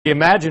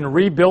Imagine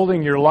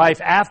rebuilding your life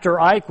after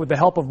Ike with the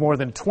help of more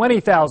than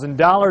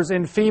 $20,000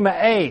 in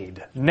FEMA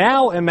aid.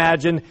 Now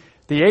imagine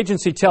the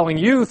agency telling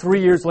you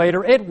 3 years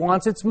later it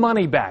wants its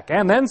money back,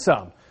 and then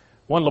some.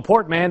 One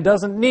LaPorte man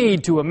doesn't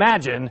need to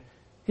imagine,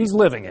 he's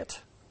living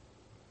it.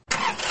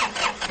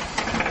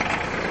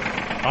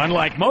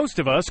 Unlike most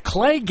of us,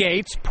 Clay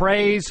Gates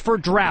prays for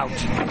drought.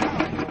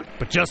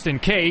 But just in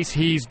case,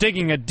 he's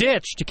digging a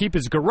ditch to keep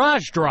his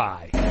garage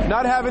dry.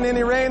 Not having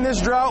any rain this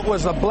drought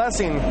was a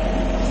blessing.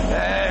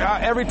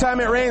 Every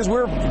time it rains,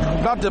 we're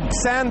about to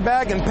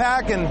sandbag and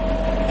pack, and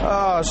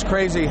it's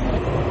crazy.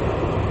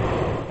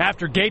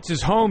 After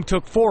Gates' home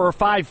took 4 or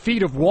 5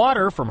 feet of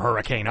water from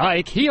Hurricane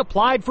Ike, he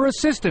applied for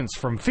assistance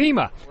from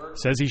FEMA.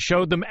 Says he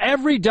showed them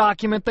every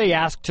document they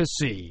asked to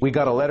see. We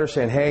got a letter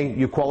saying, hey,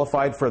 you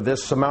qualified for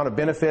this amount of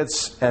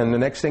benefits, and the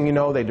next thing you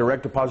know, they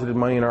direct deposited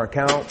money in our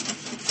account.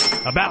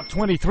 About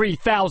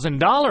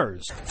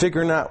 $23,000.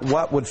 Figuring out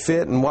what would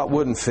fit and what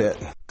wouldn't fit.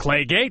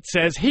 Clay Gates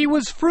says he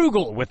was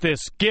frugal with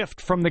this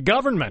gift from the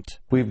government.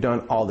 We've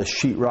done all the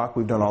sheetrock,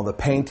 we've done all the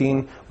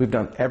painting, we've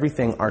done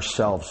everything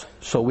ourselves,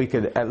 so we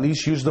could at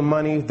least use the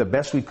money the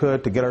best we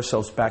could to get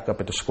ourselves back up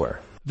at the square.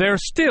 They're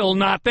still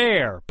not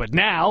there, but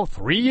now,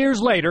 3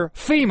 years later,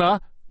 FEMA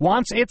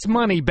wants its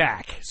money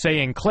back,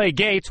 saying Clay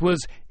Gates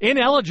was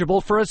ineligible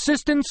for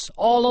assistance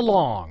all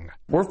along.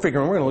 We're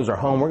figuring we're going to lose our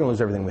home, we're going to lose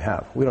everything we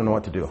have. We don't know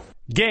what to do.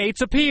 Gates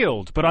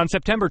appealed, but on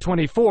September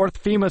 24th,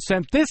 FEMA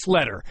sent this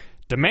letter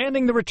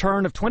demanding the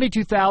return of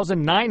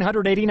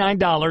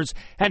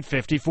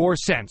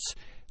 $22,989.54.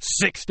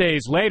 6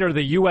 days later,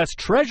 the U.S.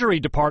 Treasury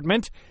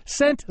Department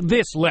sent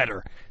this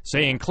letter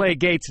saying Clay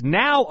Gates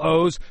now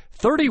owes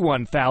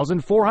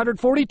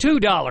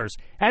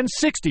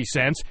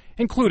 $31,442.60,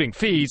 including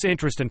fees,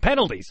 interest, and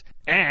penalties,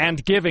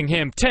 and giving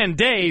him 10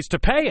 days to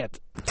pay it.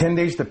 10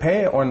 days to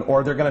pay it,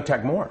 or they're going to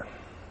attack more.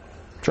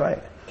 That's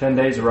right. 10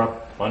 days are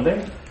up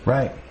Monday?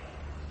 Right.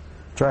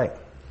 That's right.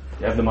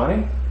 You have the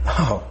money?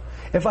 Oh,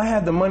 if I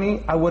had the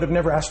money, I would have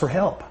never asked for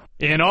help.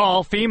 In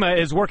all, FEMA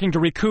is working to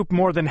recoup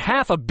more than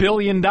 $500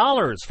 million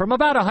from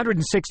about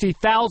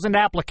 160,000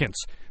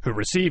 applicants who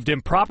received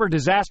improper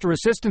disaster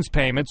assistance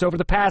payments over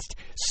the past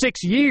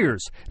 6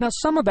 years. Now,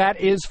 some of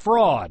that is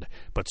fraud,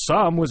 but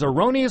some was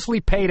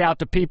erroneously paid out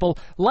to people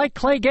like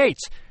Clay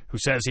Gates, who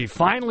says he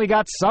finally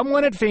got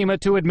someone at FEMA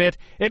to admit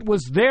it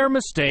was their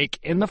mistake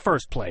in the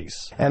first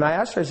place. And I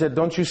asked her, I said,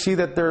 don't you see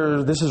that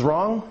this is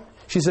wrong?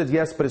 She said,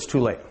 yes, but it's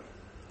too late.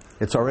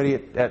 It's already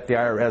at the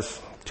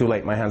IRS, too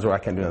late. My hands are, I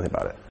can't do anything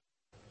about it.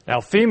 Now,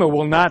 FEMA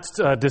will not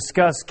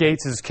discuss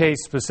Gates'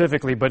 case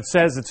specifically, but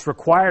says it's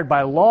required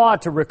by law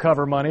to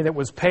recover money that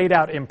was paid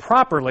out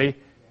improperly,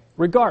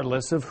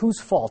 regardless of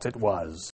whose fault it was.